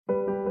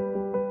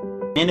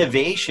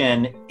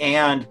Innovation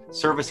and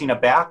servicing a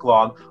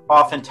backlog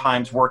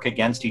oftentimes work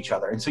against each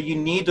other. And so you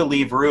need to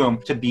leave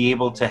room to be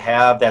able to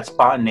have that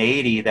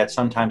spontaneity that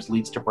sometimes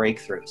leads to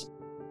breakthroughs.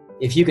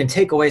 If you can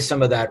take away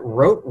some of that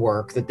rote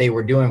work that they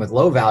were doing with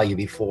low value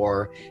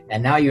before,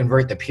 and now you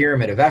invert the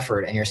pyramid of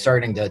effort and you're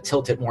starting to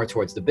tilt it more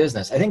towards the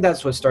business, I think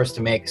that's what starts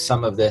to make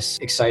some of this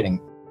exciting.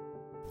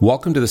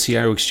 Welcome to the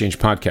CIO Exchange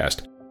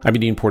podcast. I'm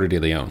Dean Porter de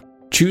Leon.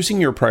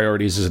 Choosing your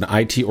priorities as an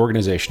IT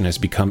organization has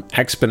become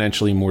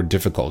exponentially more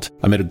difficult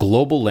amid a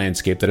global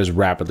landscape that is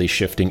rapidly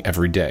shifting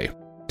every day.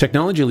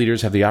 Technology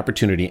leaders have the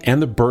opportunity and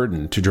the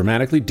burden to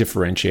dramatically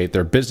differentiate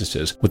their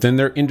businesses within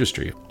their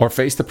industry or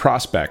face the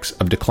prospects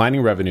of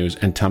declining revenues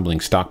and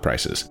tumbling stock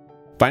prices.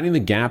 Finding the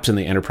gaps in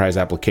the enterprise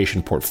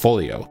application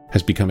portfolio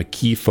has become a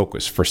key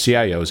focus for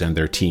CIOs and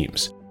their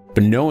teams.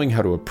 But knowing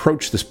how to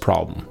approach this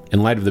problem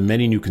in light of the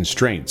many new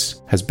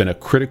constraints has been a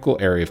critical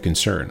area of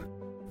concern.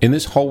 In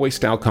this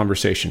hallway-style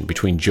conversation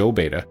between Joe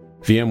Beda,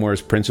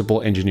 VMware's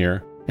principal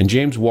engineer, and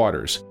James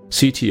Waters,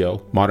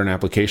 CTO, Modern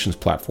Applications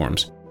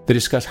Platforms, they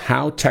discuss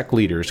how tech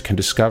leaders can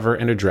discover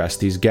and address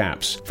these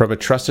gaps from a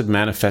trusted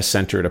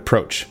manifest-centered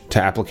approach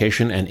to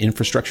application and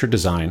infrastructure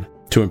design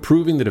to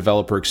improving the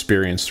developer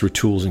experience through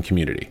tools and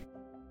community.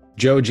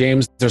 Joe,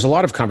 James, there's a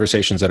lot of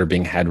conversations that are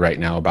being had right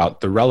now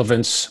about the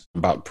relevance,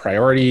 about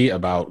priority,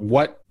 about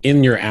what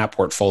in your app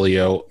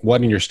portfolio,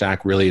 what in your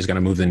stack really is going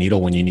to move the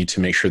needle when you need to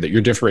make sure that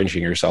you're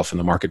differentiating yourself in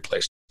the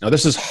marketplace. Now,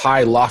 this is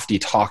high, lofty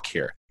talk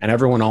here, and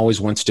everyone always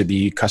wants to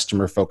be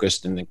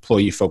customer-focused and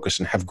employee-focused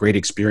and have great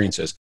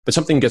experiences. But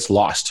something gets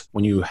lost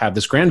when you have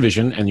this grand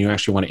vision and you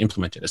actually want to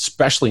implement it,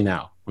 especially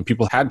now when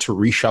people had to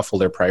reshuffle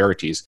their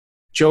priorities.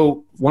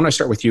 Joe, why don't I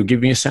start with you?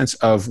 Give me a sense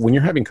of when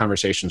you're having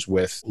conversations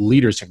with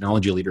leaders,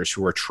 technology leaders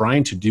who are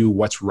trying to do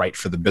what's right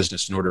for the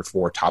business in order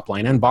for top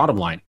line and bottom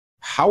line.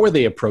 How are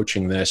they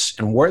approaching this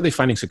and where are they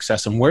finding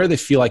success and where do they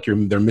feel like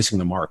they're missing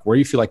the mark? Where do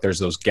you feel like there's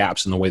those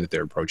gaps in the way that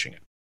they're approaching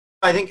it?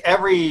 I think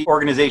every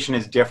organization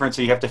is different,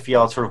 so you have to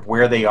feel out sort of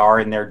where they are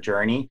in their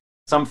journey.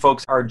 Some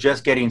folks are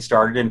just getting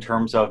started in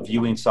terms of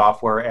viewing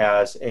software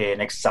as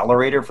an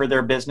accelerator for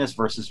their business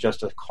versus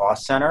just a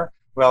cost center.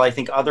 Well, I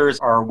think others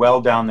are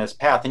well down this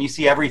path, and you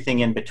see everything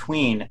in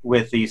between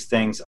with these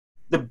things.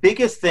 The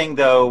biggest thing,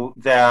 though,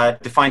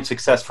 that defines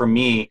success for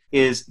me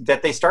is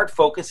that they start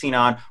focusing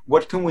on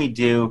what can we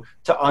do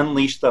to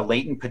unleash the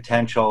latent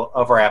potential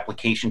of our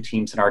application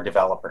teams and our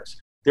developers.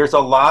 There's a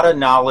lot of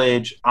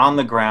knowledge on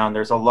the ground.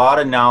 There's a lot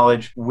of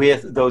knowledge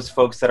with those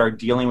folks that are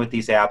dealing with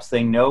these apps.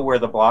 They know where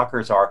the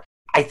blockers are.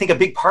 I think a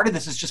big part of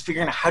this is just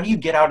figuring out how do you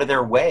get out of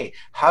their way?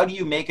 How do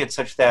you make it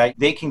such that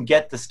they can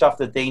get the stuff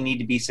that they need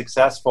to be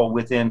successful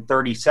within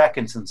 30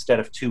 seconds instead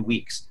of 2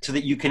 weeks so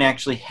that you can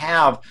actually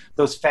have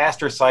those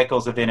faster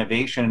cycles of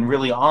innovation and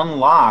really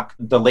unlock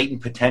the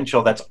latent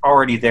potential that's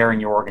already there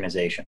in your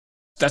organization?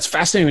 That's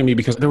fascinating to me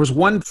because there was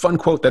one fun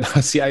quote that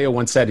a CIO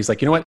once said. He's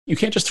like, you know what? You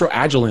can't just throw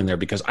Agile in there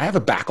because I have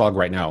a backlog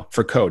right now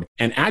for code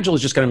and Agile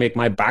is just going to make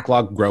my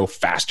backlog grow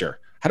faster.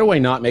 How do I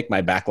not make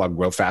my backlog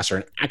grow faster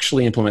and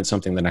actually implement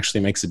something that actually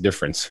makes a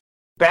difference?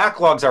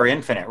 Backlogs are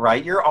infinite,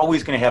 right? You're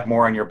always going to have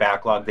more on your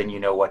backlog than you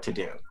know what to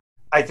do.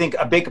 I think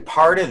a big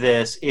part of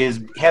this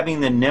is having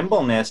the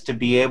nimbleness to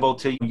be able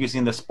to,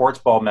 using the sports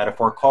ball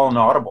metaphor, call an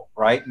audible,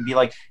 right? And be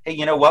like, hey,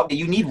 you know what?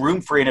 You need room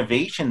for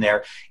innovation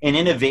there. And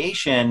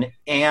innovation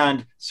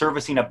and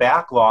servicing a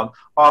backlog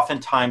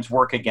oftentimes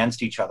work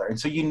against each other. And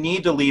so you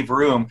need to leave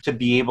room to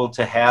be able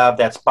to have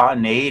that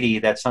spontaneity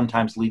that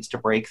sometimes leads to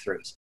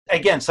breakthroughs.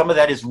 Again, some of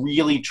that is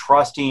really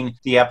trusting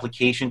the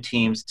application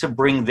teams to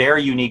bring their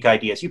unique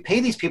ideas. You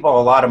pay these people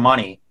a lot of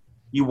money.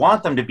 You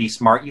want them to be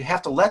smart. You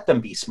have to let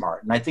them be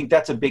smart. And I think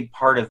that's a big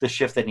part of the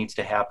shift that needs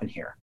to happen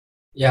here.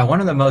 Yeah,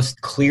 one of the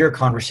most clear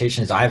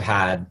conversations I've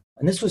had,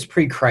 and this was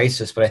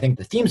pre-crisis, but I think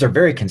the themes are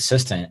very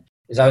consistent,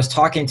 is I was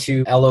talking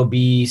to LOB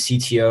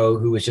CTO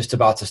who was just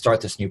about to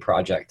start this new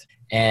project.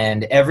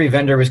 And every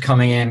vendor was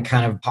coming in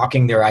kind of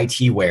hawking their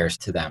IT wares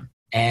to them.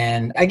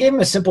 And I gave him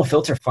a simple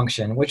filter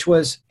function, which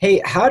was,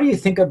 hey, how do you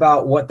think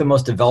about what the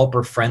most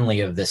developer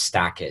friendly of this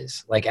stack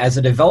is? Like as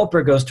a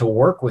developer goes to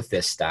work with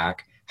this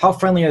stack, how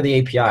friendly are the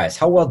APIs?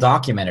 How well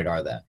documented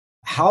are they?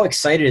 How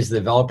excited is the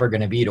developer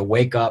going to be to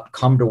wake up,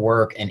 come to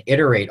work, and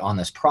iterate on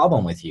this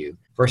problem with you?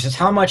 Versus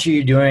how much are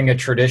you doing a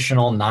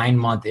traditional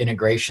 9-month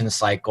integration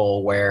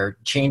cycle where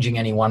changing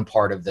any one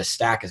part of the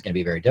stack is going to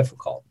be very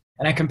difficult?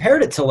 And I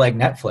compared it to like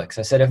Netflix.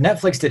 I said, if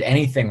Netflix did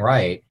anything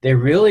right, they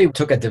really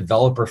took a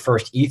developer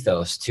first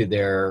ethos to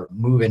their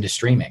move into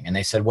streaming. And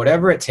they said,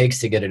 whatever it takes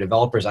to get a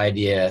developer's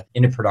idea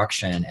into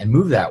production and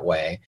move that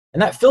way.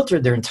 And that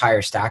filtered their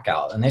entire stack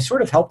out. And they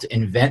sort of helped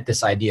invent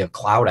this idea of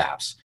cloud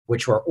apps,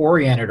 which were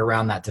oriented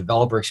around that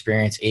developer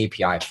experience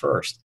API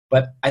first.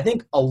 But I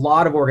think a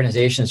lot of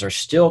organizations are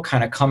still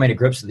kind of coming to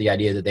grips with the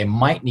idea that they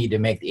might need to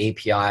make the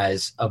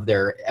APIs of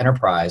their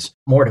enterprise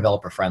more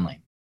developer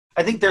friendly.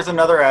 I think there's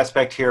another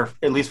aspect here,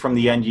 at least from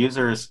the end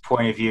user's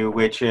point of view,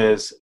 which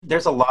is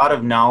there's a lot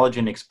of knowledge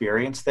and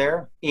experience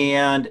there.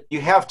 And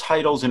you have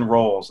titles and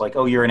roles like,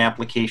 oh, you're an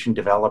application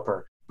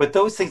developer. But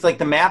those things, like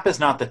the map is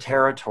not the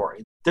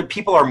territory. The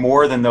people are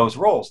more than those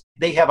roles.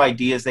 They have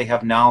ideas, they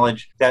have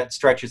knowledge that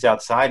stretches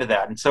outside of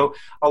that. And so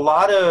a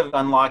lot of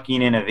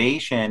unlocking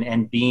innovation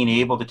and being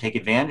able to take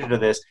advantage of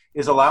this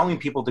is allowing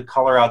people to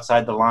color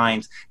outside the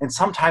lines and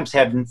sometimes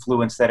have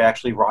influence that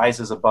actually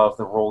rises above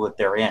the role that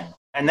they're in.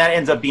 And that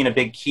ends up being a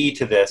big key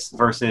to this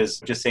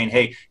versus just saying,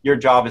 hey, your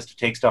job is to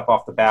take stuff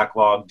off the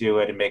backlog, do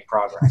it, and make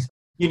progress.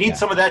 You need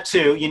some of that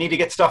too. You need to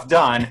get stuff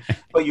done,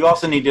 but you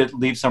also need to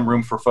leave some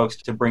room for folks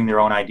to bring their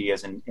own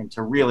ideas and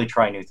to really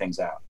try new things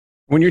out.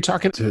 When you're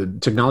talking to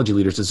technology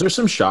leaders, is there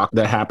some shock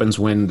that happens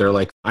when they're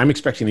like, I'm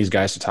expecting these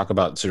guys to talk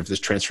about sort of this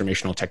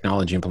transformational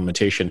technology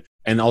implementation,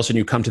 and all of a sudden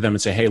you come to them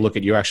and say, hey, look,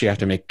 you actually have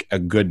to make a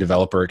good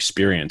developer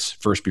experience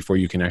first before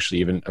you can actually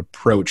even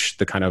approach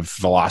the kind of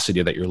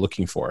velocity that you're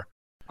looking for?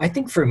 I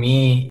think for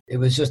me, it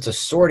was just a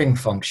sorting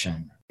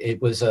function.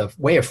 It was a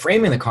way of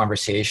framing the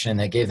conversation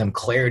that gave them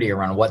clarity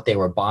around what they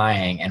were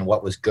buying and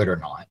what was good or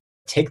not.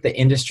 Take the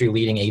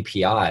industry-leading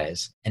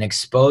APIs and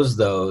expose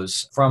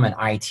those from an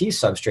IT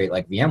substrate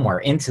like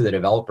VMware into the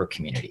developer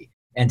community,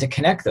 and to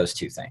connect those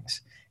two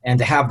things and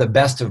to have the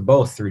best of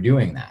both through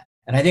doing that.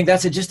 And I think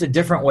that's just a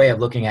different way of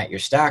looking at your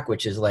stack,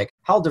 which is like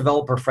how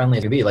developer-friendly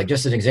it can be. Like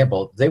just as an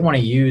example, they want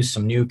to use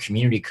some new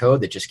community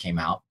code that just came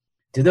out.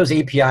 Do those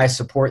APIs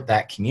support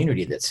that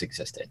community that's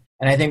existed?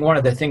 And I think one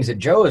of the things that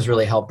Joe has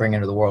really helped bring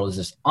into the world is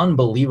this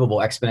unbelievable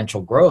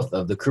exponential growth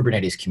of the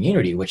Kubernetes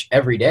community, which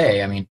every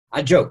day, I mean,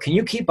 I joke, can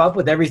you keep up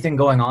with everything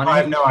going on? I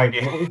have no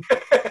idea.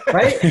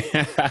 Right?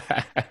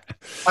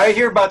 I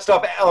hear about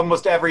stuff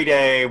almost every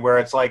day where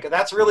it's like,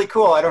 that's really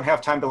cool. I don't have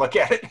time to look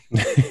at it.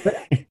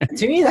 But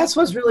to me, that's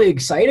what's really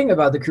exciting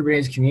about the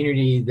Kubernetes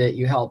community that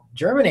you help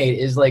germinate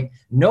is like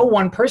no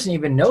one person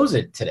even knows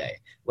it today.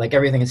 Like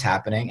everything is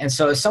happening. And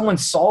so if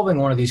someone's solving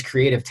one of these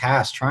creative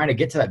tasks, trying to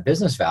get to that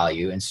business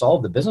value and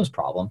solve the business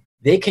problem,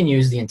 they can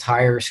use the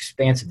entire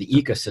expanse of the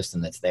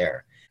ecosystem that's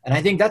there. And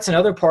I think that's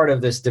another part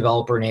of this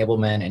developer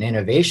enablement and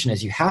innovation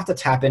is you have to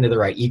tap into the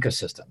right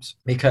ecosystems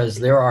because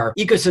there are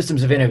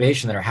ecosystems of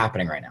innovation that are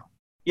happening right now.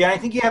 Yeah, I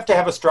think you have to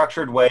have a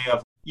structured way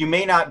of, you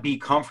may not be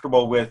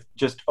comfortable with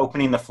just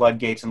opening the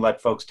floodgates and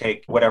let folks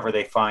take whatever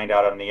they find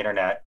out on the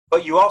internet.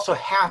 But you also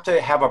have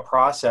to have a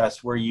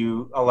process where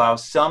you allow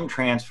some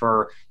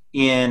transfer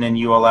in and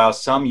you allow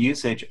some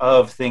usage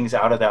of things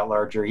out of that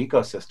larger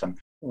ecosystem.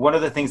 One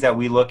of the things that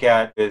we look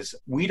at is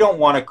we don't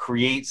want to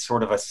create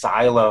sort of a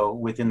silo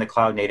within the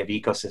cloud native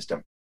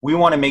ecosystem. We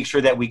want to make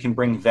sure that we can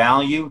bring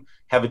value,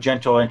 have a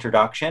gentle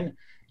introduction,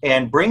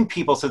 and bring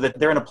people so that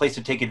they're in a place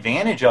to take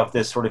advantage of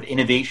this sort of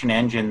innovation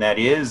engine that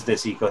is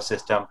this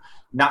ecosystem,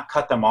 not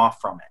cut them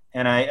off from it.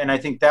 And I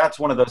think that's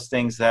one of those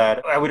things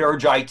that I would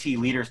urge IT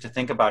leaders to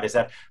think about is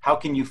that how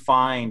can you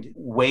find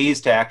ways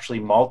to actually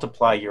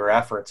multiply your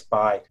efforts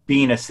by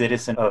being a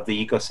citizen of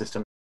the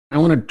ecosystem? I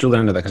want to drill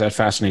down into that because that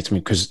fascinates me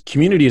because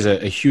community is a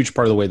huge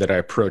part of the way that I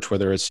approach,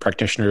 whether it's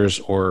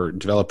practitioners or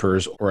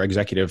developers or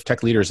executive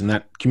tech leaders. And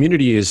that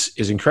community is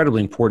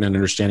incredibly important in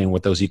understanding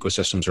what those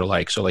ecosystems are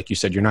like. So like you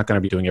said, you're not going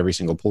to be doing every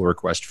single pull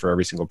request for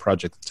every single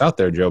project that's out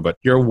there, Joe, but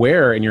you're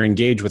aware and you're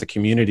engaged with a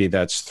community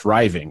that's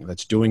thriving,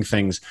 that's doing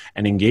things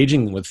and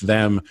engaging with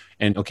them.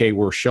 And okay,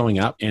 we're showing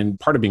up. And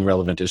part of being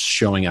relevant is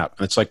showing up.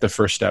 And it's like the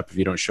first step. If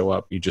you don't show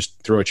up, you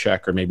just throw a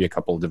check or maybe a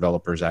couple of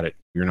developers at it.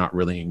 You're not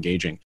really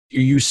engaging. Are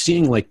you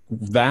seeing like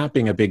that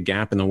being a big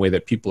gap in the way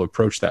that people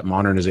approach that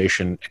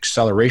modernization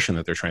acceleration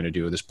that they're trying to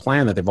do, this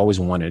plan that they've always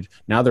wanted?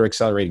 Now they're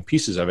accelerating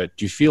pieces of it.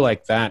 Do you feel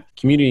like that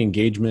community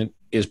engagement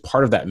is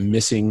part of that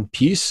missing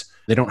piece?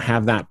 They don't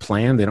have that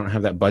plan. They don't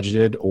have that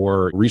budgeted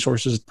or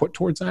resources put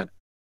towards that?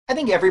 I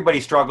think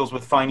everybody struggles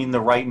with finding the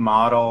right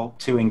model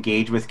to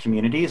engage with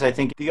communities. I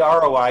think the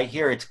ROI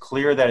here, it's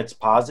clear that it's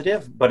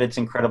positive, but it's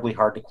incredibly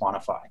hard to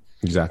quantify.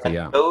 Exactly,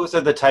 yeah. And those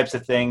are the types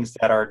of things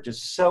that are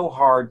just so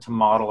hard to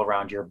model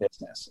around your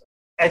business.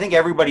 I think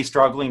everybody's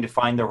struggling to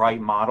find the right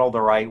model,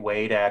 the right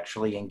way to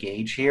actually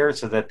engage here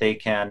so that they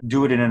can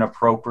do it in an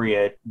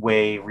appropriate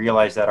way,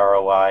 realize that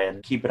ROI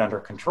and keep it under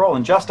control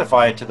and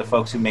justify it to the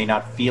folks who may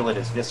not feel it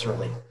as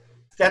viscerally.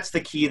 That's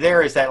the key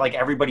there is that like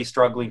everybody's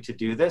struggling to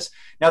do this.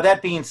 Now,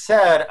 that being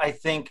said, I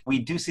think we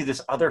do see this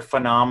other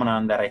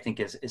phenomenon that I think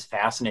is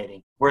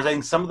fascinating. Whereas I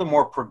think some of the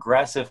more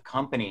progressive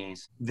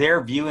companies,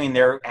 they're viewing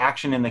their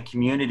action in the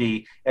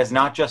community as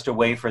not just a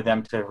way for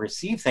them to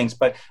receive things,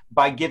 but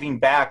by giving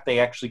back, they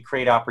actually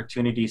create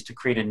opportunities to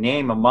create a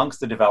name amongst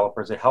the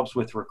developers. It helps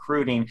with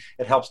recruiting.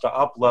 It helps to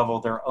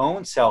up-level their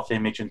own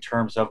self-image in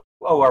terms of,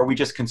 oh, are we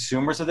just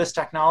consumers of this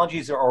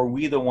technology or are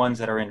we the ones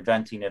that are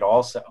inventing it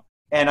also?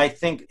 And I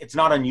think it's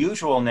not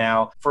unusual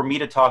now for me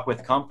to talk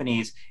with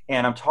companies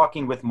and I'm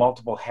talking with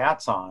multiple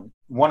hats on.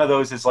 One of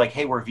those is like,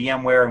 hey, we're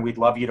VMware and we'd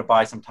love you to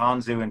buy some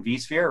Tanzu and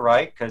vSphere,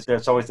 right? Because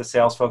there's always the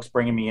sales folks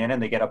bringing me in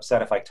and they get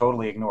upset if I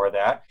totally ignore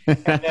that.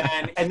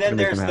 And then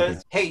there's the,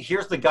 hey,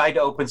 here's the guide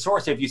to open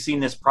source. Have you seen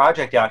this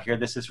project out here?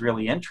 This is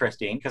really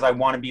interesting because I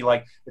want to be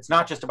like, it's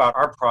not just about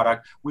our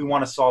product. We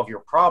want to solve your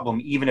problem,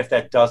 even if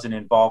that doesn't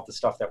involve the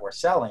stuff that we're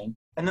selling.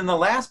 And then the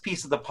last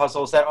piece of the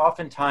puzzle is that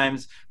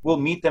oftentimes we'll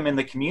meet them in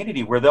the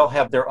community where they'll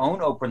have their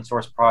own open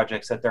source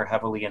projects that they're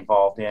heavily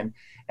involved in.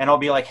 And I'll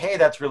be like, hey,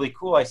 that's really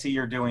cool. I see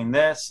you're doing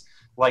this.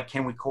 Like,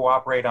 can we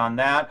cooperate on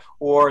that?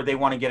 Or they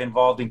want to get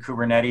involved in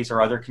Kubernetes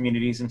or other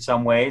communities in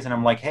some ways. And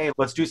I'm like, hey,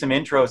 let's do some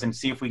intros and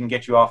see if we can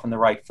get you off on the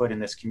right foot in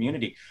this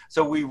community.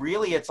 So we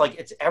really,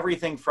 it's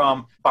everything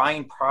from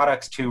buying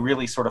products to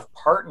really sort of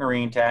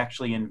partnering to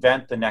actually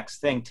invent the next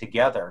thing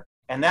together.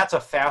 And that's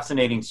a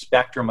fascinating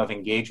spectrum of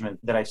engagement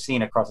that I've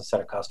seen across a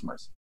set of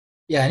customers.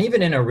 Yeah, and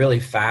even in a really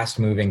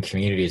fast-moving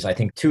communities, I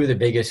think two of the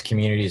biggest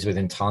communities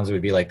within Tanzu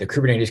would be like the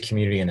Kubernetes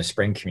community and the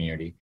Spring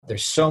community.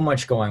 There's so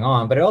much going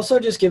on, but it also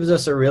just gives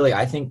us a really,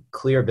 I think,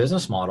 clear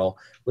business model,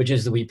 which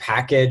is that we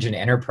package and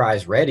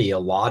enterprise ready a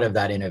lot of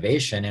that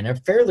innovation in a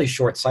fairly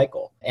short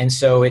cycle. And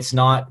so it's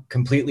not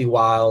completely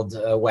wild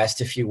west,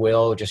 if you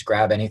will, just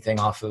grab anything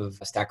off of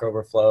Stack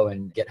Overflow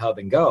and GitHub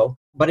and go,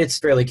 but it's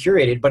fairly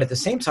curated. But at the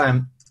same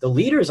time, the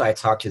leaders I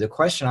talk to, the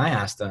question I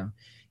ask them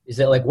is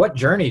that, like, what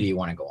journey do you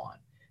want to go on?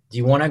 Do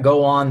you want to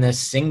go on this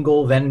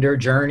single vendor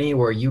journey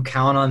where you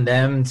count on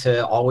them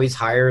to always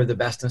hire the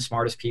best and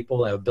smartest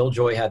people? Bill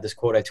Joy had this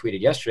quote I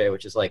tweeted yesterday,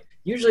 which is like,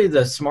 usually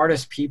the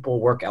smartest people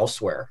work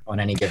elsewhere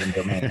on any given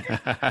domain.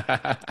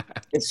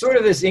 It's sort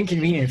of this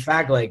inconvenient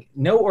fact, like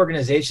no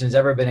organization has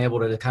ever been able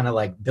to kind of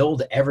like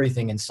build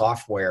everything in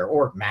software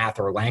or math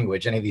or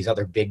language, any of these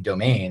other big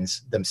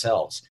domains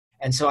themselves.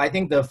 And so I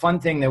think the fun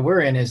thing that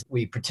we're in is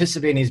we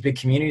participate in these big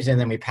communities and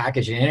then we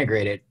package and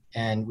integrate it.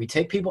 And we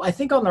take people, I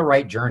think, on the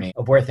right journey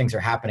of where things are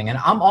happening. And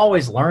I'm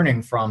always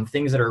learning from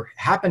things that are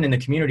happened in the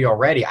community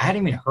already. I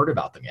hadn't even heard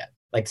about them yet.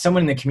 Like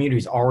someone in the community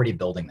is already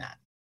building that.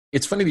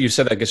 It's funny that you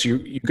said that, because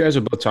you guys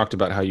have both talked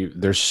about how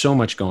there's so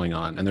much going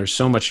on and there's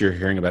so much you're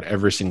hearing about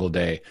every single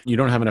day. You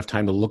don't have enough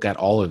time to look at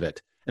all of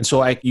it. And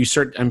so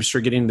I'm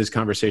sure getting these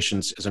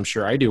conversations, as I'm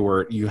sure I do,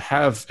 where you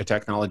have a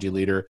technology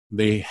leader,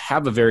 they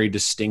have a very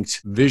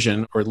distinct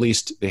vision, or at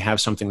least they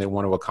have something they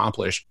want to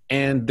accomplish,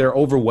 and they're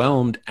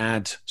overwhelmed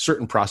at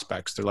certain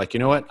prospects. They're like, you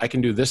know what, I can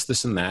do this,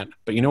 this, and that.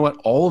 But you know what,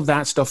 all of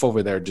that stuff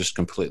over there just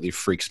completely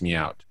freaks me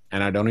out.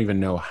 And I don't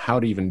even know how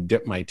to even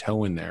dip my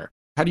toe in there.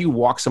 How do you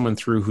walk someone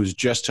through who's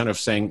just kind of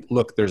saying,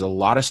 look, there's a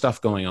lot of stuff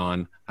going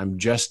on. I'm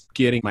just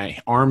getting my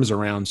arms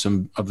around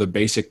some of the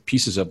basic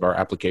pieces of our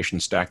application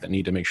stack that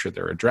need to make sure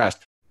they're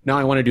addressed. Now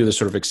I want to do this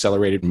sort of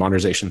accelerated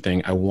modernization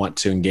thing. I want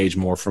to engage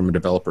more from a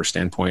developer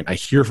standpoint. I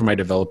hear from my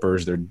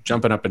developers, they're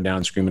jumping up and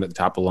down, screaming at the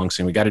top of the lungs,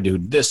 saying, we got to do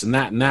this and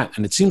that and that.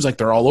 And it seems like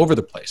they're all over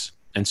the place.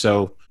 And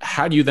so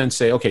how do you then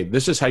say, okay,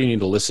 this is how you need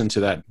to listen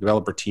to that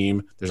developer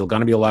team. There's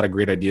going to be a lot of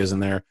great ideas in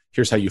there.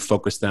 Here's how you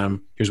focus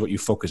them. Here's what you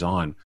focus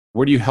on.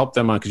 Where do you help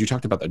them on? Because you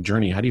talked about the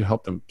journey. How do you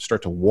help them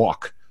start to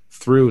walk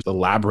through the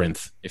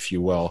labyrinth, if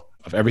you will,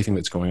 of everything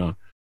that's going on?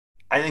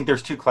 I think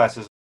there's two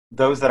classes.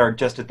 Those that are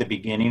just at the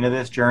beginning of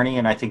this journey.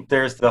 And I think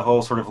there's the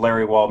whole sort of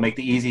Larry Wall, make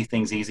the easy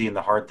things easy and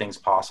the hard things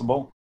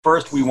possible.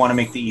 First, we want to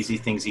make the easy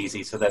things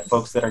easy so that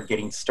folks that are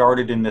getting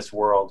started in this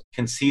world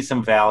can see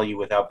some value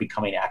without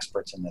becoming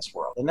experts in this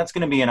world. And that's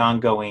going to be an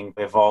ongoing,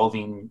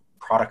 evolving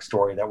product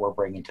story that we're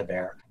bringing to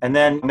bear. And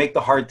then make the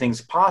hard things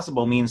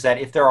possible means that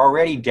if they're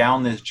already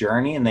down this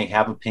journey and they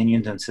have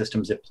opinions and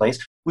systems in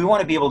place, we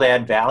want to be able to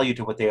add value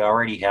to what they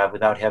already have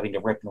without having to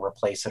rip and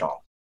replace it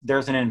all.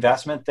 There's an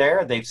investment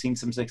there. They've seen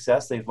some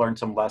success. They've learned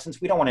some lessons.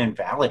 We don't want to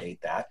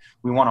invalidate that.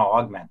 We want to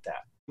augment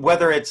that.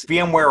 Whether it's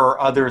VMware or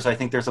others, I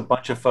think there's a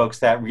bunch of folks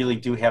that really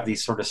do have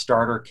these sort of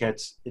starter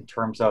kits in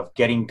terms of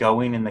getting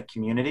going in the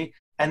community.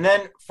 And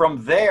then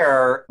from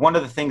there, one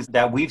of the things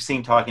that we've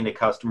seen talking to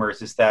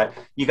customers is that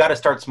you got to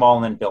start small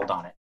and then build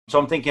on it. So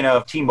I'm thinking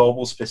of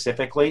T-Mobile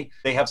specifically.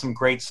 They have some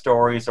great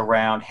stories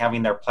around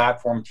having their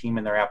platform team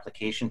and their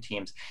application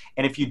teams.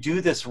 And if you do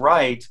this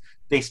right,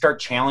 they start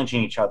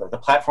challenging each other. The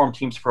platform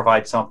teams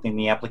provide something,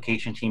 the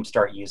application teams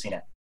start using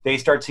it. They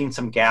start seeing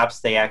some gaps.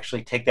 They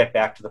actually take that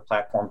back to the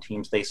platform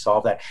teams. They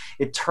solve that.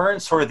 It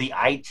turns sort of the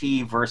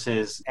IT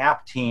versus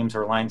app teams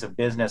or lines of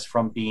business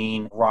from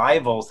being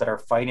rivals that are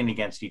fighting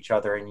against each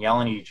other and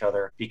yelling at each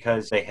other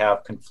because they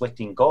have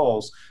conflicting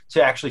goals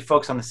to actually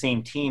folks on the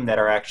same team that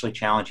are actually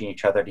challenging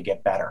each other to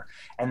get better.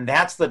 And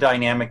that's the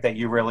dynamic that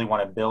you really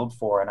want to build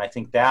for. And I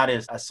think that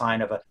is a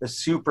sign of a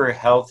super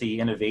healthy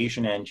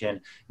innovation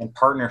engine and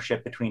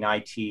partnership between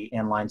IT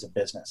and lines of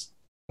business.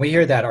 We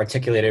hear that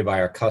articulated by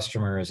our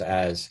customers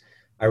as,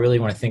 I really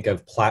want to think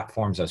of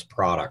platforms as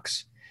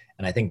products.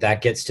 And I think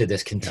that gets to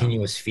this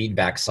continuous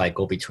feedback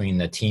cycle between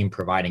the team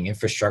providing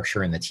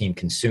infrastructure and the team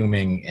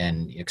consuming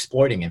and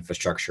exploiting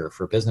infrastructure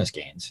for business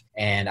gains.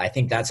 And I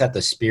think that's at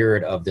the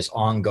spirit of this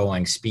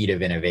ongoing speed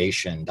of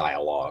innovation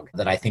dialogue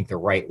that I think the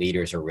right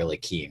leaders are really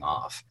keying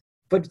off.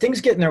 But things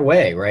get in their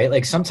way, right?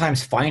 Like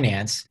sometimes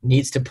finance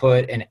needs to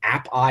put an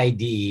app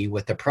ID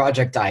with the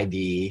project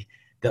ID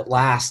that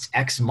lasts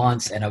X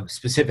months and a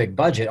specific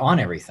budget on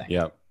everything.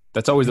 Yeah.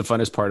 That's always the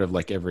funnest part of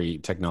like every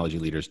technology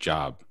leader's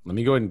job. Let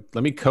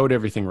me code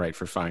everything right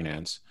for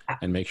finance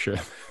and make sure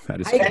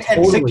that is.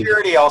 And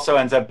security also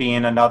ends up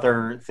being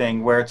another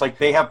thing where it's like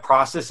they have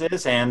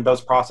processes and those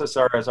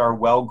processes are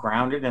well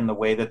grounded in the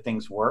way that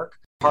things work.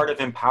 Part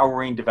of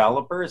empowering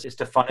developers is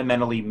to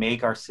fundamentally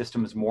make our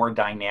systems more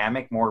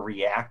dynamic, more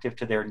reactive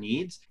to their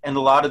needs. And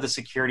a lot of the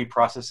security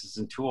processes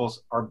and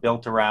tools are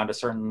built around a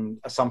certain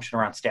assumption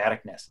around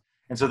staticness.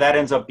 And so that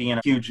ends up being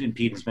a huge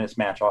impedance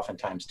mismatch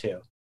oftentimes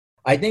too.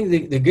 I think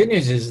the good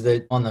news is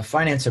that on the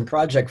finance and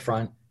project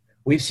front,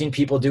 we've seen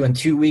people do in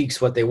 2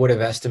 weeks what they would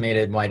have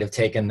estimated might have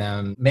taken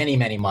them many,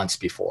 many months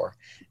before.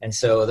 And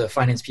so the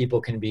finance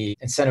people can be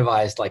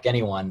incentivized like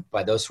anyone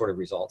by those sort of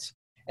results.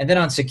 And then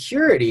on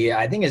security,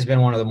 I think has been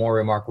one of the more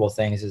remarkable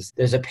things is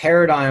there's a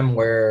paradigm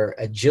where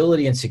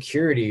agility and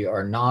security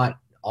are not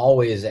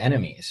always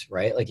enemies,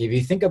 right? Like if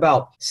you think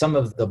about some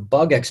of the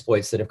bug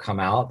exploits that have come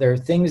out, there are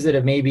things that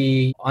have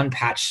maybe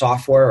unpatched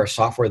software or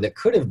software that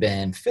could have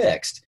been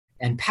fixed.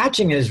 And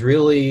patching is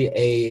really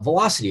a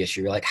velocity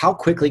issue. Like how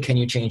quickly can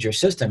you change your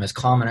system is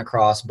common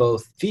across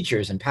both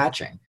features and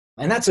patching.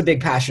 And that's a big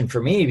passion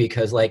for me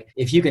because like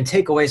if you can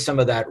take away some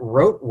of that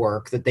rote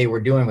work that they were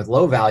doing with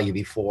low value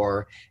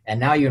before, and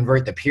now you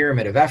invert the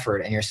pyramid of effort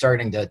and you're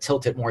starting to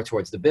tilt it more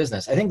towards the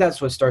business, I think that's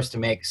what starts to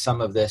make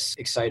some of this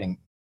exciting.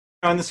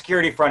 On the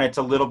security front, it's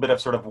a little bit of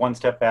sort of one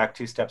step back,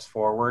 two steps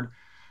forward,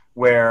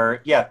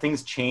 where, yeah,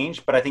 things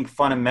change. But I think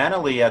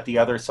fundamentally at the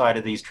other side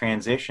of these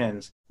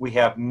transitions, we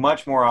have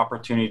much more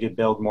opportunity to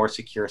build more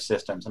secure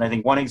systems. And I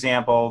think one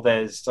example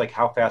that is like,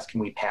 how fast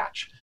can we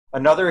patch?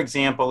 Another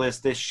example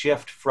is this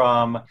shift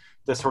from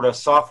the sort of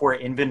software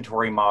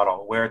inventory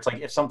model, where it's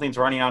like, if something's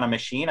running on a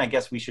machine, I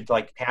guess we should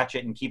like patch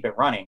it and keep it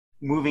running,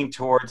 moving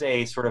towards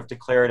a sort of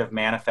declarative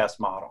manifest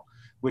model,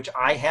 which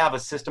I have a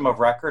system of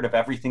record of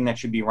everything that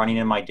should be running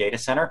in my data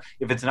center.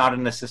 If it's not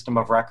in the system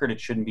of record,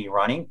 it shouldn't be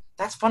running.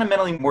 That's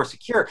fundamentally more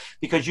secure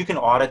because you can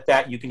audit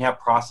that. You can have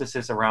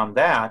processes around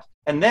that.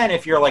 And then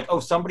if you're like, oh,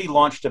 somebody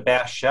launched a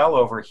bash shell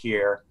over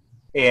here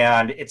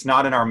and it's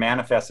not in our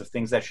manifest of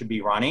things that should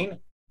be running,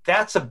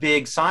 that's a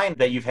big sign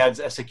that you've had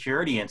a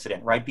security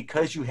incident, right?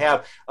 Because you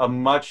have a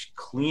much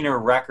cleaner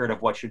record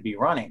of what should be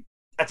running.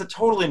 That's a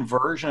total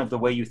inversion of the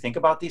way you think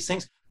about these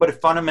things, but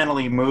it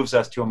fundamentally moves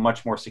us to a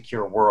much more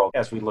secure world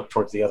as we look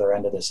towards the other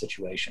end of this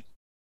situation.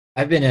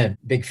 I've been a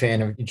big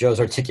fan of Joe's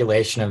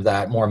articulation of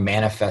that more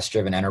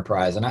manifest-driven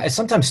enterprise. And I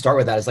sometimes start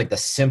with that as like the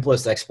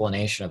simplest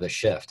explanation of the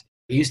shift.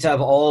 We used to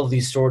have all of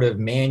these sort of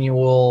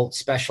manual,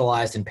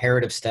 specialized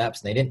imperative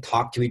steps, and they didn't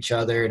talk to each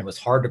other, and it was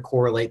hard to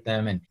correlate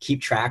them and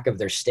keep track of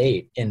their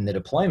state in the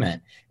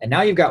deployment. And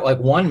now you've got like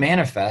one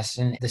manifest,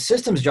 and the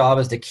system's job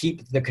is to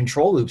keep the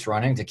control loops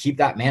running, to keep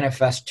that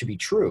manifest to be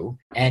true.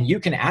 And you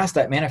can ask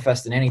that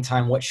manifest at any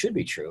time what should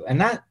be true.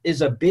 And that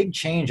is a big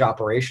change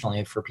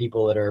operationally for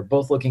people that are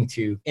both looking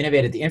to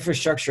innovate at the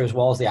infrastructure as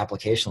well as the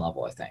application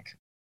level, I think.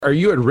 Are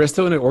you at risk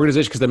though in an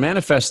organization? Because the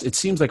manifest, it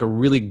seems like a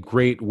really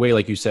great way,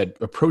 like you said,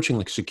 approaching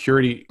like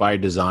security by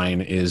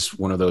design is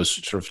one of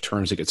those sort of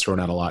terms that gets thrown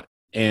out a lot.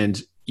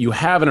 And you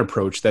have an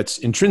approach that's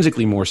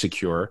intrinsically more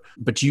secure,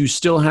 but you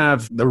still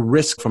have the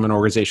risk from an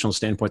organizational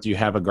standpoint that you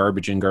have a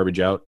garbage in, garbage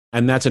out.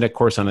 And that's, of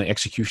course, on the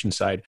execution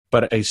side.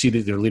 But I see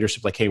that their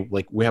leadership, like, hey,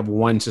 like we have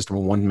one system,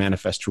 one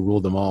manifest to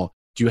rule them all.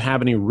 Do you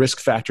have any risk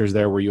factors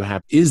there where you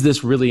have, is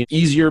this really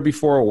easier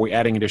before? Or are we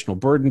adding additional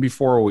burden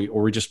before? Or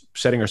are we just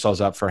setting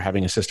ourselves up for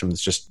having a system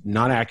that's just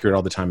not accurate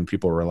all the time and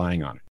people are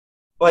relying on it?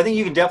 Well, I think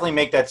you can definitely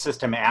make that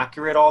system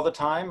accurate all the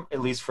time,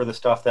 at least for the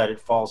stuff that it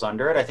falls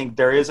under it. I think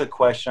there is a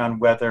question on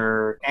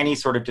whether any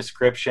sort of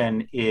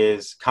description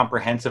is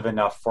comprehensive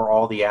enough for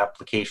all the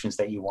applications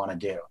that you want to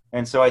do.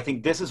 And so I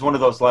think this is one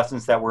of those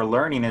lessons that we're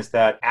learning is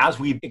that as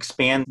we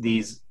expand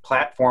these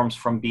platforms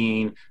from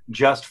being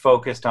just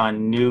focused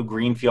on new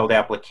greenfield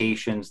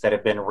applications that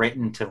have been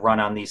written to run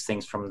on these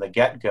things from the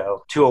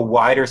get-go to a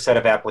wider set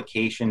of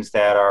applications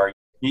that are,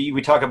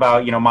 we talk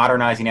about,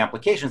 modernizing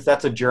applications.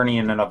 That's a journey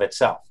in and of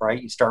itself, right?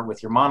 You start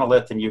with your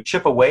monolith and you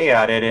chip away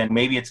at it and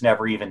maybe it's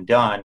never even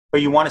done,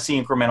 but you want to see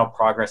incremental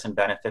progress and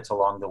benefits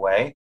along the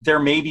way. There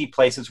may be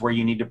places where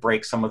you need to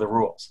break some of the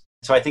rules.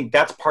 So I think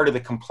that's part of the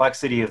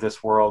complexity of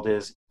this world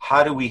is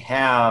how do we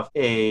have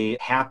a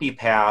happy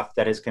path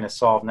that is going to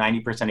solve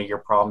 90% of your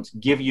problems,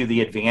 give you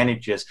the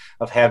advantages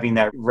of having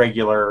that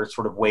regular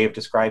sort of way of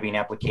describing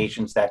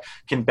applications that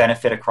can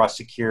benefit across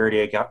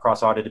security, across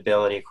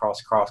auditability,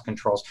 across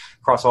controls,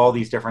 across all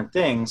these different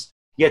things,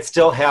 yet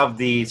still have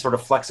the sort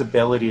of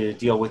flexibility to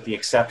deal with the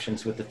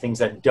exceptions, with the things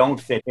that don't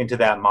fit into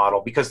that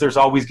model, because there's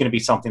always going to be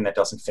something that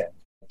doesn't fit.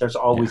 There's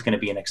always going to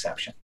be an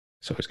exception.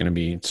 So it's going to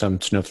be some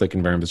snowflake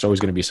environment. There's always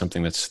going to be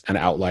something that's an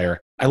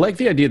outlier. I like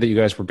the idea that you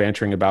guys were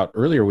bantering about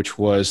earlier, which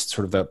was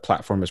sort of the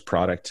platform as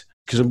product.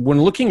 Because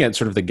when looking at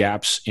sort of the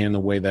gaps in the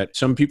way that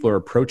some people are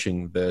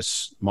approaching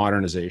this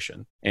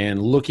modernization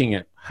and looking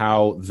at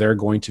how they're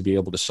going to be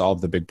able to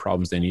solve the big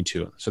problems they need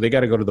to. So they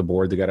got to go to the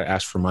board, they got to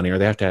ask for money, or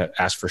they have to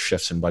ask for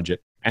shifts in budget.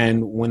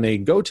 And when they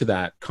go to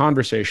that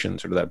conversation,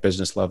 sort of that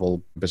business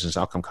level, business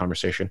outcome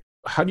conversation,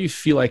 how do you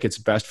feel like it's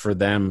best for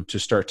them to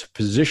start to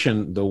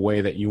position the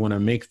way that you want to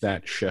make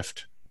that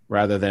shift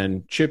rather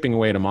than chipping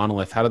away at a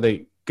monolith? How do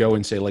they go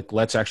and say, like,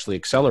 let's actually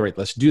accelerate.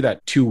 Let's do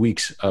that 2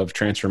 weeks of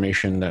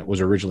transformation that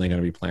was originally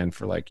going to be planned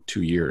for like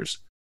 2 years.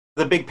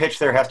 The big pitch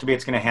there has to be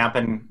it's going to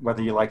happen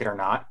whether you like it or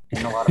not.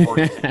 In a lot of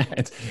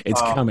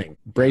it's coming.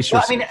 Brace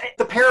yourself. I mean,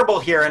 the parable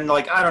here, and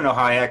like, I don't know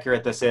how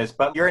accurate this is,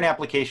 but you're an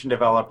application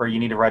developer. You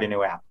need to write a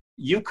new app.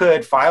 You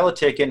could file a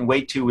ticket and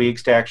wait 2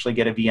 weeks to actually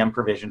get a VM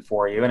provision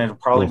for you. And it'll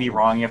probably be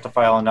wrong. You have to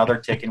file another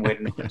ticket and wait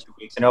another 2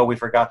 weeks. And we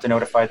forgot to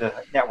notify the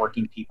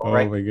networking people,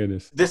 right? Oh my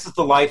goodness. This is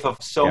the life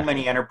of so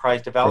many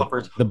enterprise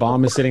developers. The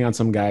bomb is sitting on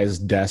some guy's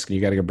desk and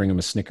you got to go bring him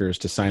a Snickers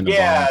to sign the bomb.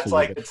 Yeah, it's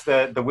like it's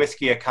the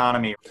whiskey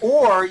economy.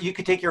 Or you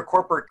could take your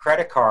corporate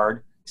credit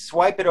card,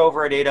 swipe it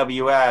over at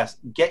AWS,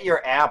 get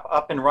your app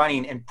up and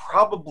running, and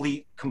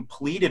probably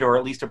complete it, or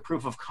at least a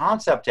proof of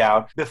concept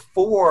out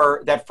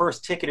before that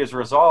first ticket is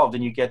resolved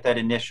and you get that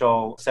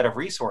initial set of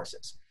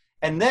resources.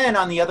 And then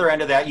on the other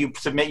end of that, you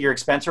submit your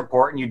expense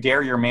report and you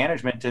dare your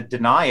management to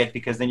deny it,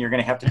 because then you're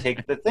going to have to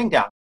take the thing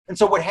down. And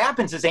so what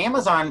happens is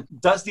Amazon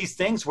does these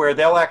things where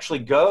they'll actually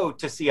go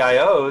to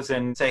CIOs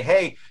and say,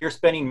 hey, you're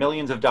spending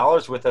millions of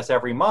dollars with us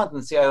every month.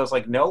 And CIO's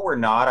like, no, we're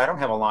not. I don't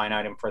have a line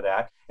item for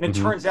that. And it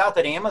turns out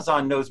that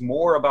Amazon knows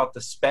more about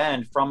the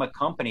spend from a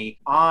company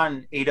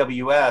on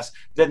AWS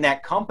than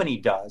that company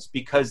does,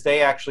 because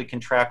they actually can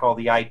track all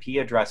the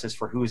IP addresses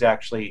for who's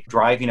actually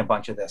driving a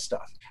bunch of this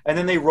stuff. And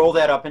then they roll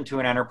that up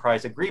into an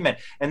enterprise agreement.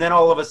 And then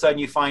all of a sudden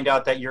you find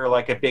out that you're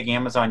like a big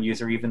Amazon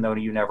user, even though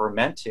you never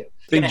meant to. I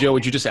think, Joe,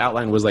 what you just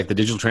outlined was like the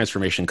digital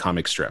transformation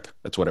comic strip.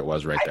 That's what it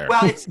was right there.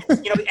 Well, it's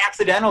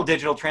accidental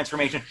digital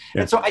transformation.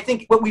 Yeah. And so I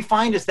think what we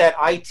find is that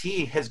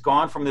IT has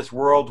gone from this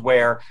world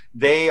where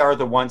they are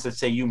the ones that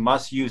say you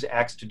must use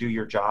X to do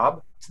your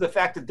job, to the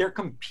fact that they're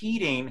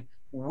competing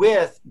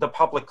with the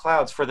public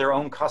clouds for their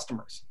own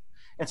customers.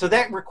 And so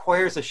that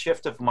requires a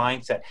shift of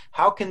mindset.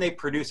 How can they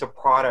produce a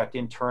product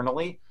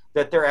internally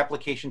that their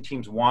application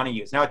teams want to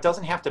use? Now, it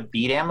doesn't have to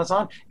beat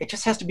Amazon. It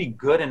just has to be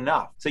good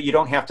enough so you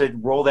don't have to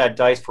roll that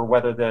dice for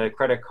whether the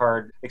credit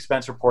card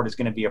expense report is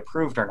going to be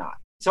approved or not.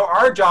 So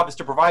our job is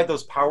to provide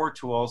those power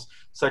tools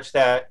such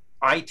that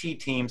IT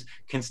teams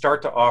can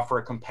start to offer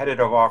a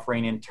competitive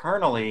offering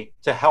internally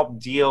to help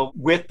deal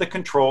with the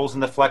controls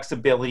and the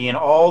flexibility and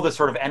all the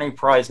sort of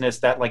enterpriseness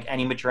that like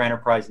any mature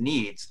enterprise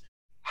needs.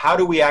 How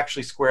do we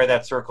actually square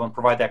that circle and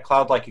provide that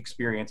cloud-like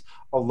experience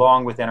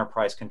along with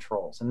enterprise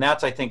controls? And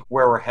that's, I think,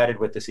 where we're headed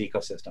with this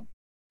ecosystem.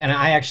 And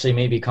I actually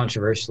maybe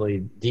controversially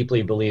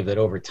deeply believe that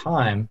over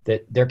time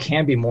that there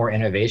can be more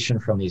innovation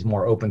from these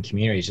more open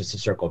communities, just to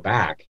circle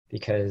back,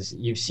 because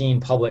you've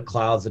seen public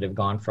clouds that have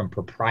gone from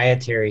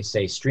proprietary,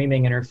 say,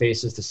 streaming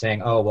interfaces to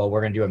saying, oh, well,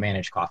 we're going to do a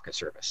managed Kafka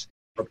service.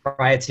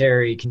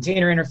 Proprietary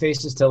container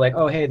interfaces to like,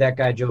 oh, hey, that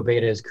guy Joe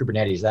Beta is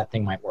Kubernetes. That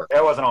thing might work.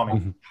 That wasn't all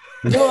me.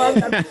 No,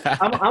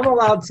 I'm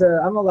allowed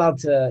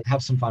to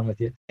have some fun with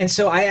you. And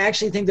so I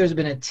actually think there's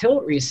been a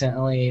tilt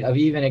recently of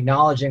even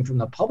acknowledging from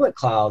the public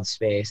cloud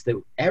space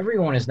that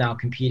everyone is now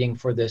competing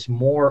for this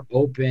more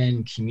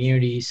open,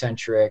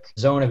 community-centric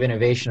zone of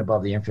innovation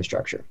above the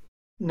infrastructure.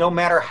 No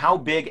matter how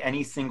big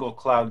any single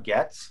cloud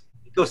gets,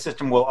 the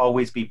ecosystem will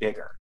always be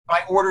bigger by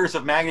orders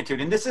of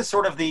magnitude. And this is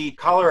sort of the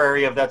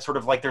corollary of that sort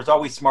of like, there's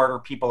always smarter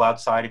people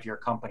outside of your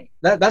company.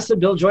 That's the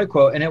Bill Joy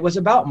quote. And it was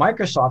about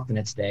Microsoft in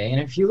its day. And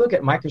if you look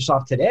at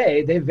Microsoft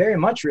today, they very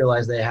much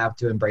realize they have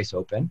to embrace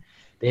open.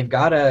 They've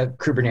got a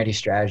Kubernetes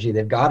strategy.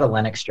 They've got a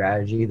Linux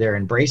strategy. They're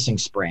embracing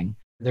Spring.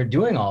 They're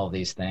doing all of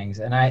these things.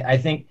 And I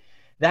think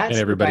that's and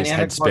everybody's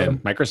head spin.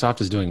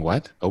 Microsoft is doing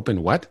what?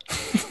 Open what?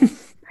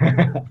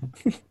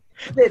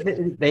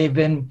 They've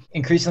been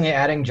increasingly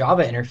adding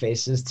Java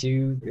interfaces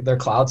to their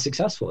cloud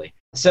successfully.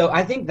 So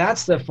I think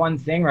that's the fun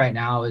thing right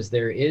now is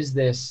there is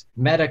this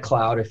meta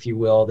cloud, if you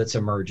will, that's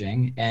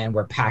emerging, and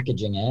we're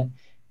packaging it.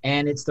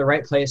 And it's the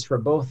right place for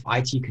both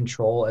IT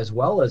control as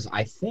well as,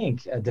 I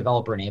think,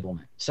 developer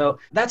enablement. So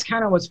that's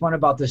kind of what's fun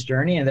about this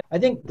journey. And I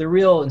think the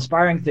real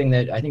inspiring thing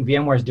that I think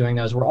VMware is doing,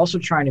 though, is we're also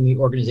trying to meet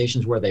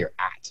organizations where they're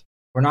at.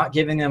 We're not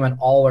giving them an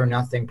all or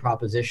nothing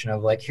proposition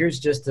of like, here's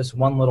just this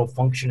one little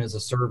function as a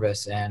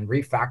service and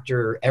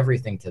refactor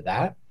everything to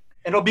that.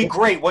 It'll be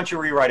great once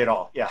you rewrite it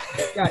all. Yeah.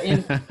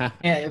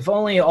 And if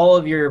only all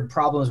of your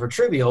problems were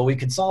trivial, we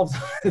could solve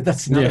them.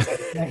 That's another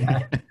thing.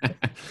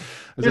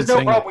 There's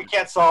no problem we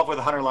can't solve with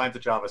 100 lines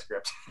of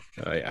JavaScript.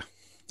 Oh, yeah.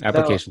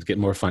 Applications get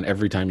more fun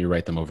every time you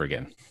write them over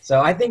again.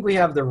 So I think we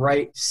have the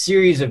right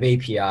series of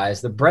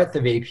APIs, the breadth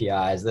of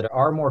APIs that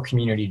are more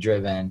community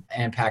driven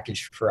and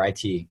packaged for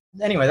IT.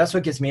 Anyway, that's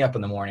what gets me up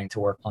in the morning to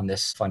work on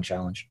this fun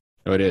challenge.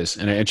 Oh, it is.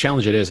 And a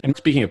challenge it is. And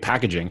speaking of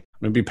packaging,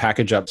 maybe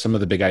package up some of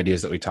the big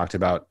ideas that we talked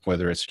about,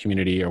 whether it's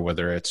community or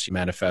whether it's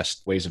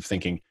manifest ways of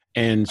thinking,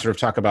 and sort of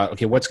talk about,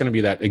 okay, what's going to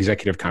be that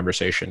executive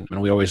conversation?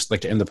 And we always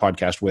like to end the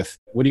podcast with,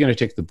 what are you going to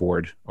take to the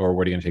board, or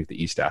what are you going to take to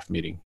the e-staff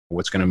meeting?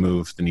 What's going to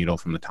move the needle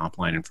from the top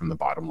line and from the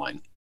bottom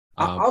line?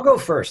 I'll go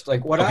first.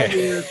 Like what I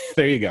hear.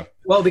 There you go.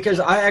 Well, because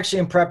I actually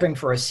am prepping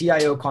for a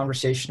CIO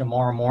conversation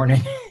tomorrow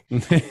morning.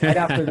 Right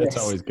after this. That's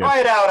always good. Try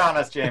it out on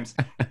us, James.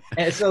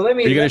 And so let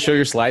me. Are you going to show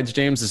your slides,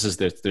 James?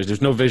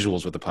 There's no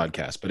visuals with the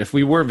podcast, but if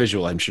we were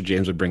visual, I'm sure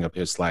James would bring up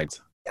his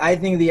slides. I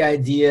think the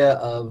idea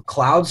of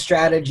cloud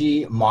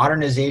strategy,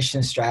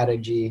 modernization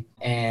strategy,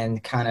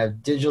 and kind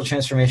of digital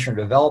transformation or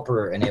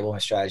developer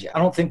enablement strategy, I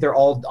don't think they're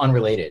all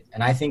unrelated.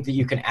 And I think that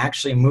you can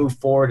actually move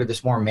forward to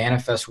this more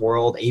manifest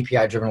world,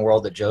 API-driven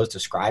world that Joe's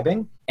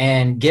describing,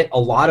 and get a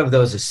lot of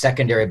those as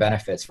secondary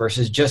benefits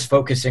versus just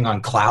focusing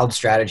on cloud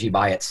strategy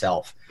by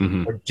itself,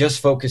 or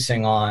just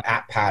focusing on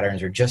app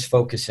patterns, or just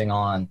focusing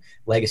on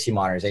legacy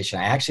modernization.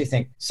 I actually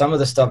think some of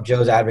the stuff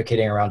Joe's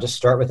advocating around, just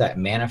start with that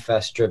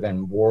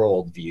manifest-driven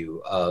world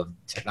view of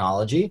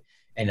technology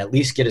and at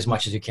least get as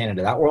much as you can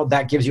into that world.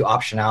 That gives you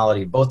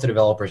optionality both to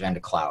developers and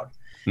to cloud.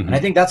 And I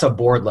think that's a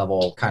board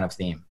level kind of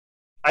theme.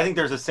 I think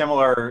there's a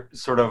similar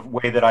sort of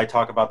way that I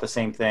talk about the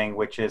same thing,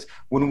 which is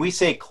when we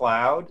say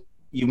cloud,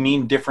 you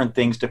mean different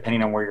things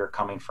depending on where you're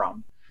coming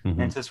from.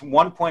 And just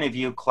one point of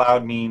view,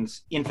 cloud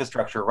means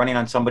infrastructure running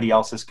on somebody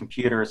else's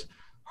computers,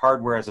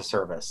 hardware as a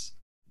service.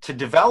 To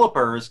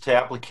developers, to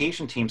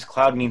application teams,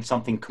 cloud means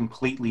something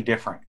completely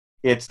different.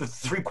 It's the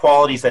three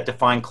qualities that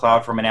define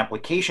cloud from an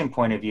application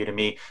point of view to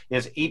me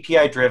is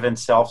API-driven,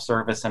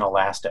 self-service, and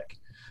elastic.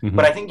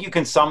 But I think you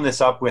can sum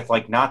this up with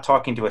like not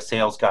talking to a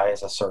sales guy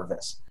as a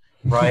service,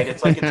 right?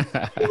 It's like,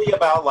 it's really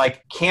about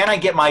like, can I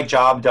get my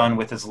job done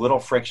with as little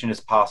friction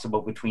as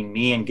possible between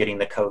me and getting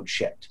the code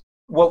shipped?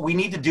 What we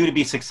need to do to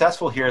be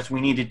successful here is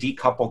we need to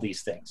decouple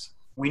these things.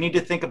 We need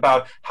to think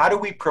about how do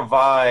we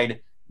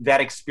provide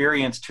that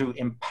experience to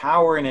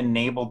empower and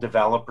enable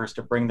developers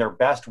to bring their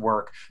best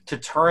work, to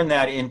turn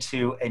that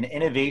into an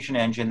innovation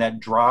engine that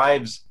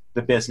drives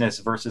the business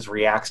versus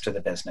reacts to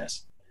the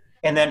business.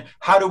 And then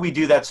how do we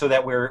do that so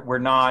that we're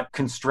not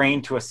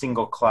constrained to a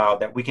single cloud,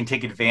 that we can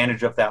take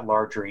advantage of that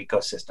larger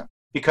ecosystem?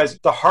 Because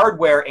the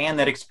hardware and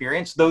that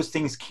experience, those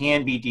things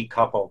can be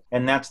decoupled.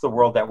 And that's the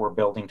world that we're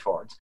building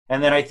towards.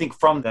 And then I think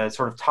from the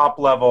sort of top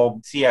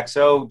level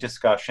CXO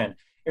discussion,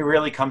 it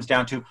really comes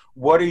down to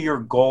what are your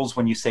goals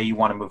when you say you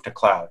want to move to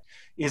cloud?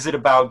 Is it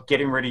about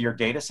getting rid of your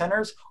data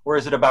centers, or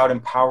is it about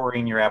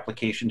empowering your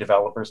application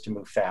developers to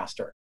move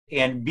faster?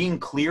 And being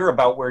clear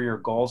about where your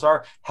goals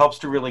are helps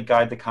to really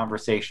guide the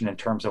conversation in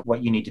terms of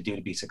what you need to do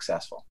to be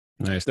successful.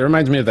 Nice. That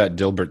reminds me of that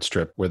Dilbert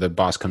strip where the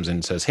boss comes in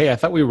and says, hey, I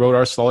thought we wrote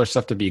all our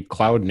stuff to be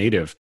cloud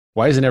native.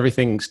 Why isn't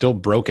everything still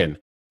broken?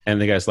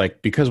 And the guy's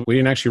like, because we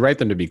didn't actually write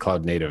them to be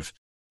cloud native.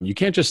 You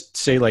can't just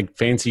say like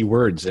fancy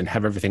words and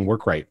have everything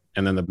work right.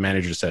 And then the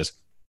manager says,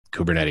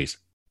 Kubernetes.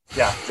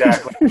 Yeah,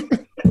 exactly.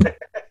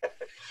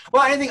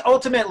 Well, I think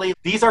ultimately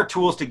these are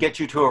tools to get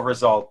you to a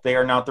result. They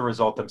are not the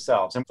result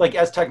themselves. And like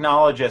as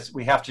technologists,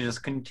 we have to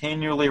just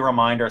continually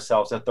remind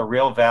ourselves that the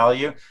real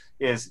value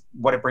is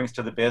what it brings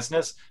to the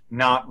business,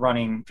 not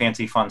running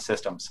fancy fun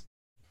systems.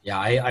 Yeah,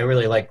 I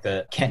really like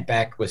that Kent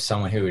Beck was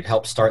someone who had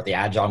helped start the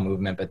Agile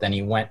movement, but then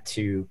he went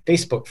to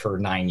Facebook for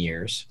 9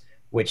 years,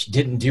 which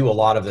didn't do a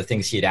lot of the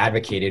things he had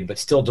advocated, but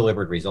still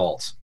delivered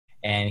results.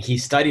 And he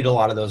studied a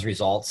lot of those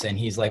results. And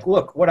he's like,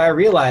 look, what I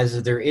realize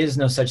is there is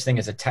no such thing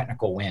as a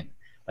technical win.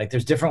 Like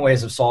there's different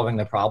ways of solving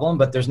the problem,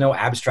 but there's no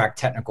abstract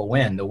technical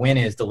win. The win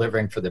is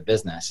delivering for the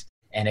business.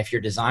 And if you're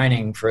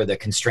designing for the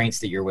constraints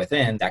that you're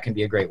within, that can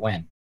be a great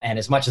win. And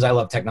as much as I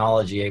love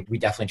technology, we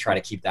definitely try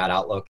to keep that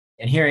outlook.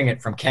 And hearing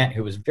it from Kent,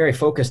 who was very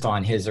focused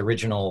on his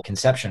original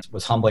conceptions,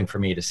 was humbling for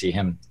me to see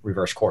him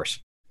reverse course.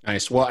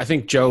 Nice. Well, I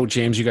think Joe,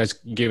 James, you guys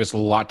gave us a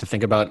lot to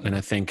think about. And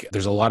I think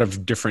there's a lot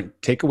of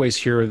different takeaways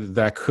here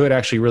that could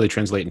actually really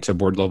translate into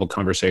board level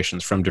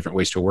conversations, from different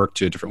ways to work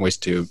to different ways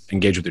to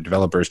engage with your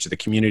developers to the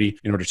community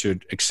in order to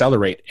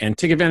accelerate and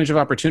take advantage of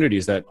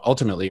opportunities that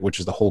ultimately, which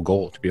is the whole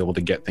goal, to be able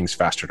to get things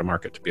faster to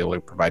market, to be able to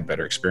provide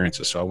better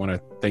experiences. So I want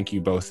to thank you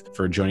both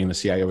for joining the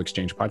CIO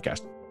Exchange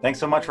podcast. Thanks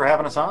so much for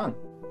having us on.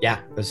 Yeah,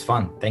 it was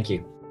fun. Thank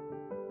you.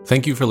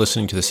 Thank you for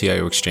listening to the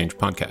CIO Exchange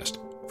podcast.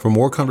 For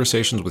more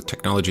conversations with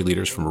technology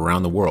leaders from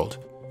around the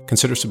world,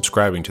 consider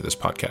subscribing to this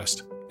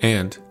podcast.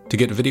 And to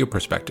get video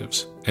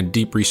perspectives and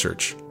deep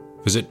research,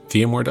 visit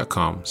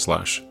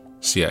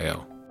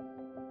vmware.com/CIO.